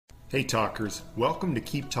Hey talkers, welcome to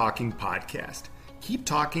Keep Talking Podcast. Keep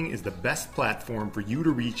Talking is the best platform for you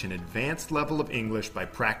to reach an advanced level of English by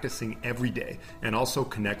practicing every day and also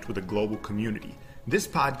connect with a global community. This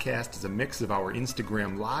podcast is a mix of our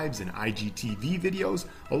Instagram lives and IGTV videos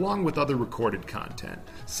along with other recorded content.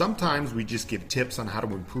 Sometimes we just give tips on how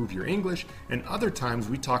to improve your English, and other times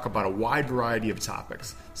we talk about a wide variety of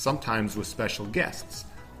topics, sometimes with special guests.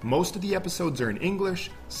 Most of the episodes are in English,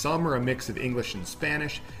 some are a mix of English and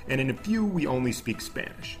Spanish, and in a few we only speak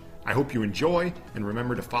Spanish. I hope you enjoy, and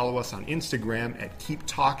remember to follow us on Instagram at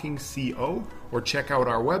KeepTalkingCO, or check out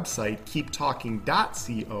our website,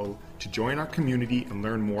 keeptalking.co, to join our community and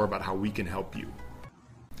learn more about how we can help you.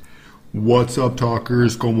 What's up,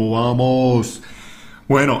 talkers? ¿Cómo vamos?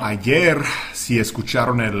 Bueno, ayer, si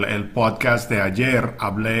escucharon el podcast de ayer,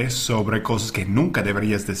 hablé sobre cosas que nunca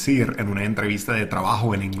deberías decir en una entrevista de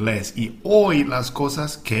trabajo en inglés, y hoy las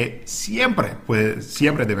cosas que siempre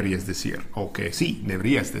deberías decir, o que sí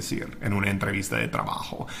deberías decir en una entrevista de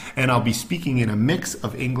trabajo. And I'll be speaking in a mix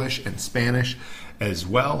of English and Spanish as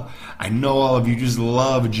well. I know all of you just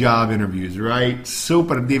love job interviews, right?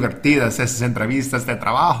 Super divertidas esas entrevistas de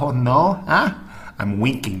trabajo, ¿no? ¿Ah? I'm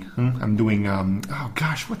winking. I'm doing, oh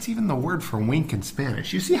gosh, what's even the word for wink in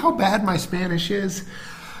Spanish? You see how bad my Spanish is?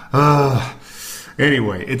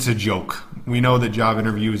 Anyway, it's a joke. We know that job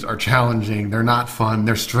interviews are challenging. They're not fun.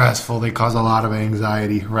 They're stressful. They cause a lot of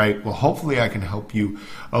anxiety, right? Well, hopefully I can help you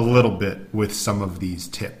a little bit with some of these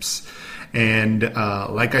tips. And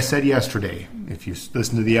like I said yesterday, if you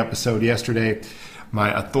listened to the episode yesterday,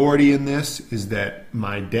 my authority in this is that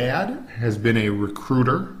my dad has been a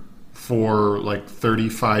recruiter for like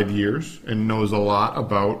 35 years and knows a lot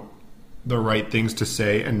about the right things to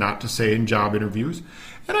say and not to say in job interviews.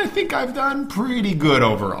 And I think I've done pretty good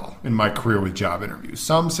overall in my career with job interviews.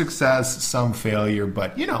 Some success, some failure,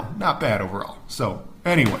 but not bad overall. So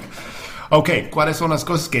anyway, okay, ¿cuáles son las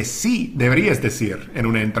cosas que sí deberías decir en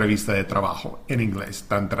una entrevista de trabajo en inglés?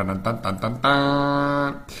 Tan, tan, tan, tan, tan,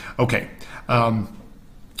 tan. Okay,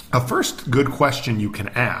 a first good question you can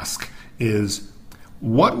ask is,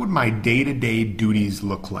 what would my day-to-day duties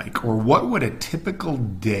look like? Or what would a typical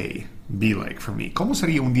day be like for me? ¿Cómo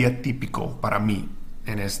sería un día típico para mí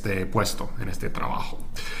en este puesto, en este trabajo?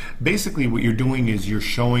 Basically, what you're doing is you're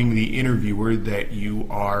showing the interviewer that you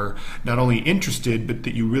are not only interested, but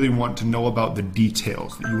that you really want to know about the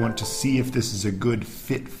details, that you want to see if this is a good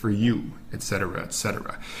fit for you, etc.,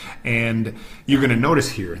 etc. And you're going to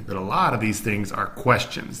notice here that a lot of these things are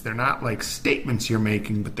questions. They're not like statements you're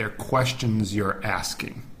making, but they're questions you're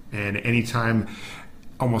asking. And anytime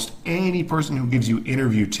almost any person who gives you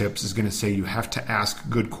interview tips is going to say you have to ask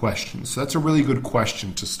good questions. So that's a really good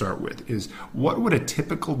question to start with, is what would a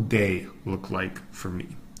typical day look like for me?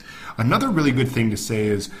 Another really good thing to say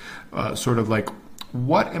is sort of like,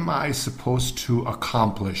 what am I supposed to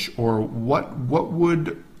accomplish, or what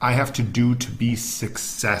would I have to do to be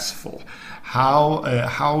successful?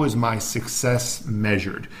 How is my success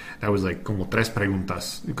measured? That was like como tres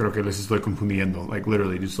preguntas. Creo que les estoy confundiendo. Like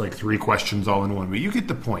literally just like three questions all in one. But you get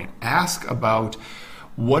the point. Ask about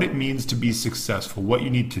what it means to be successful, what you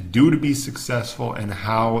need to do to be successful, and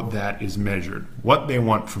how that is measured. What they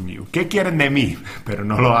want from you. ¿Qué quieren de mí? Pero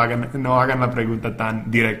no hagan la pregunta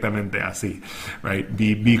tan directamente así, right?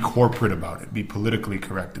 Be corporate about it. Be politically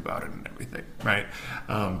correct about it and everything, right?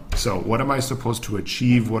 So what am I supposed to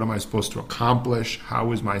achieve? What am I supposed to accomplish?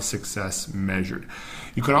 How is my success measured?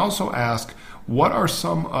 You can also ask, what are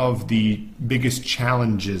some of the biggest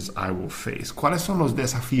challenges I will face? ¿Cuáles son los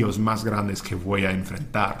desafíos más grandes que voy a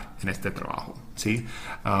enfrentar en este trabajo? ¿Sí?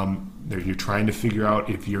 You're trying to figure out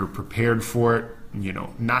if you're prepared for it,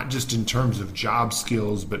 not just in terms of job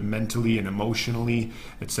skills, but mentally and emotionally,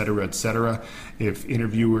 etc., etc. If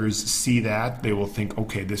interviewers see that, they will think,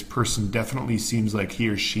 okay, this person definitely seems like he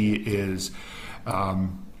or she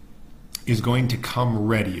is going to come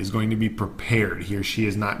ready, is going to be prepared. He or she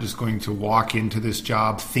is not just going to walk into this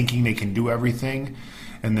job thinking they can do everything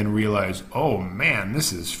and then realize, oh man,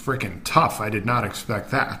 this is freaking tough. I did not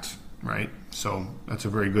expect that, right? So that's a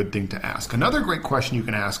very good thing to ask. Another great question you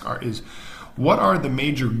can ask is, what are the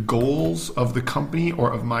major goals of the company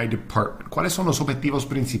or of my department? ¿Cuáles son los objetivos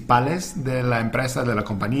principales de la empresa, de la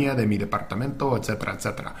compañía, de mi departamento, etcétera,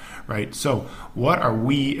 etcétera, right? So what are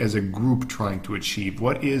we as a group trying to achieve?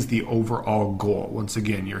 What is the overall goal? Once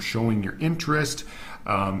again, you're showing your interest.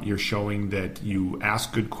 You're showing that you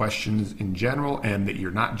ask good questions in general, and that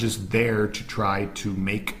you're not just there to try to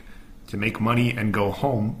make money and go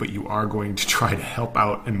home, but you are going to try to help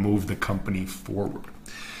out and move the company forward.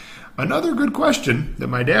 Another good question that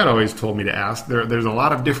my dad always told me to ask, there's a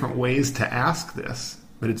lot of different ways to ask this,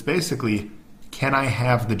 but it's basically, can I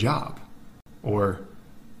have the job? Or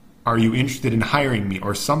are you interested in hiring me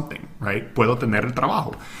or something, right? Puedo tener el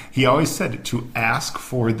trabajo. He always said to ask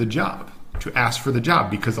for the job. To ask for the job,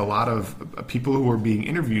 because a lot of people who are being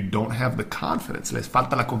interviewed don't have the confidence. Les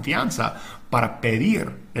falta la confianza para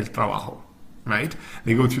pedir el trabajo, right?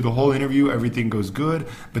 They go through the whole interview, everything goes good,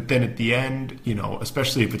 but then at the end,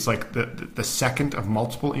 especially if it's like the second of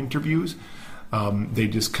multiple interviews, they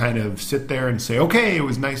just kind of sit there and say, okay, it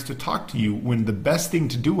was nice to talk to you, when the best thing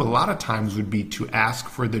to do a lot of times would be to ask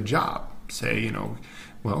for the job. Say,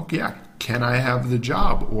 well, yeah, can I have the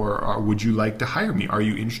job? Or would you like to hire me? Are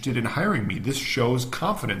you interested in hiring me? This shows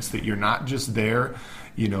confidence that you're not just there,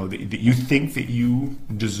 that you think that you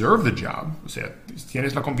deserve the job. O sea,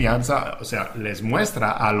 tienes la confianza, o sea, les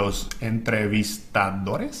muestra a los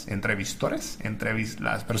entrevistores,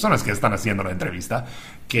 las personas que están haciendo la entrevista,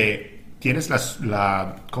 que tienes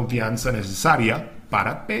la confianza necesaria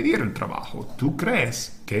para pedir el trabajo. Tú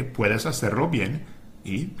crees que puedes hacerlo bien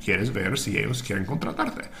y quieres ver si ellos quieren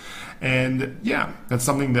contratarte. And yeah, that's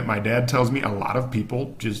something that my dad tells me a lot of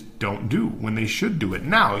people just don't do when they should do it.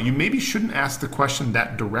 Now, you maybe shouldn't ask the question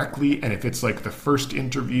that directly, and if it's like the first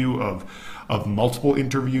interview of multiple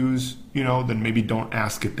interviews, then maybe don't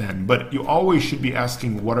ask it then. But you always should be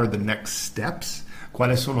asking, what are the next steps?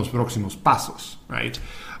 ¿Cuáles son los próximos pasos, right?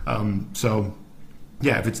 So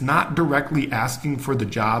yeah, if it's not directly asking for the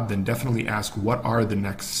job, then definitely ask, what are the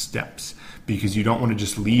next steps? Because you don't want to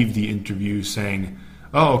just leave the interview saying,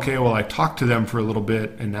 oh, okay, well, I talked to them for a little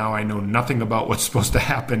bit, and now I know nothing about what's supposed to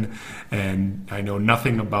happen, and I know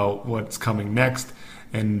nothing about what's coming next.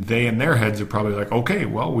 And they in their heads are probably like, okay,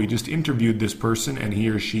 well, we just interviewed this person, and he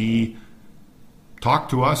or she talked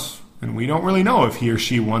to us, and we don't really know if he or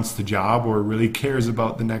she wants the job or really cares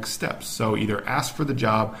about the next steps. So either ask for the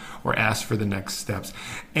job or ask for the next steps.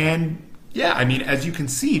 And yeah, as you can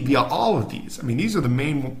see via all of these, these are the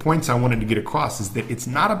main points I wanted to get across, is that it's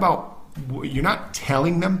not about, you're not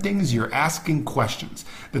telling them things, you're asking questions.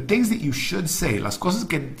 The things that you should say, las cosas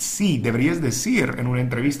que sí deberías decir en una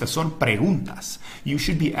entrevista son preguntas. You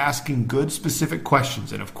should be asking good, specific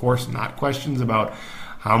questions. And of course, not questions about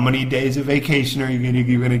how many days of vacation are you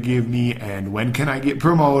going to give me, and when can I get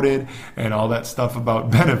promoted, and all that stuff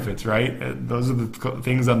about benefits, right? Those are the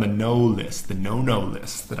things on the no list, the no-no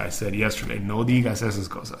list that I said yesterday. No digas esas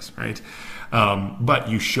cosas, right? But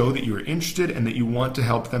you show that you're interested and that you want to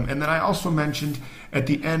help them. And then I also mentioned at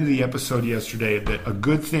the end of the episode yesterday that a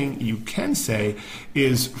good thing you can say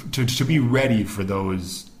is to be ready for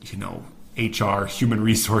those, HR, human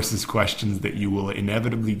resources questions that you will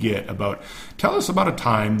inevitably get about, tell us about a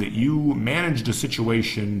time that you managed a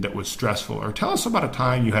situation that was stressful, or tell us about a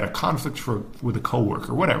time you had a conflict with a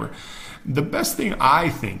coworker, whatever. The best thing I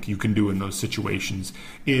think you can do in those situations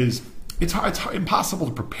is, it's impossible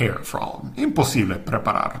to prepare for all of them. Imposible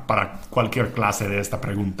preparar para cualquier clase de esta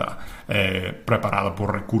pregunta preparada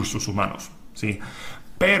por recursos humanos, ¿sí?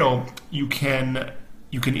 Pero you can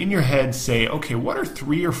in your head say, okay, what are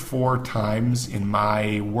 3 or 4 times in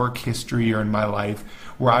my work history or in my life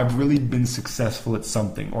where I've really been successful at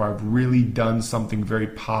something, or I've really done something very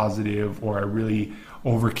positive, or I really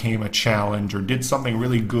overcame a challenge, or did something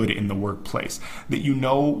really good in the workplace that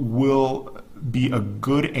will be a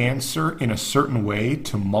good answer in a certain way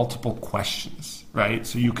to multiple questions, right?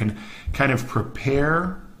 So you can kind of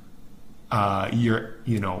prepare your,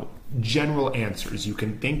 general answers. You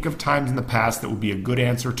can think of times in the past that would be a good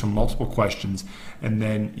answer to multiple questions, and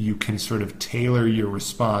then you can sort of tailor your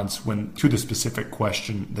response to the specific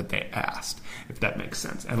question that they asked, if that makes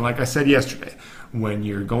sense. And like I said yesterday, when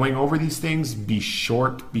you're going over these things, be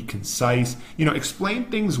short, be concise, explain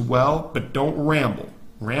things well, but don't ramble.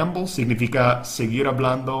 Ramble significa seguir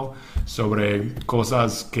hablando sobre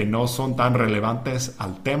cosas que no son tan relevantes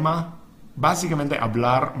al tema, básicamente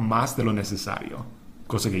hablar más de lo necesario.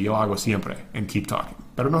 Cosa que yo hago siempre en Keep Talking.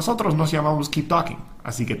 Pero nosotros nos llamamos Keep Talking,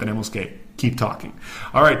 así que tenemos que keep talking.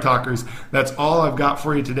 All right, talkers, that's all I've got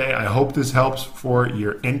for you today. I hope this helps for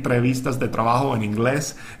your entrevistas de trabajo en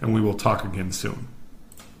inglés, and we will talk again soon.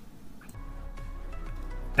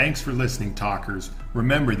 Thanks for listening, talkers.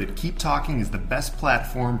 Remember that Keep Talking is the best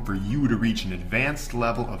platform for you to reach an advanced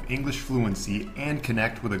level of English fluency and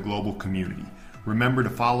connect with a global community. Remember to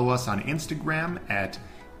follow us on Instagram at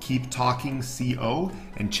Keep Talking CO,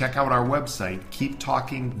 and check out our website,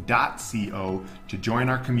 keeptalking.co, to join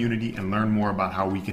our community and learn more about how we can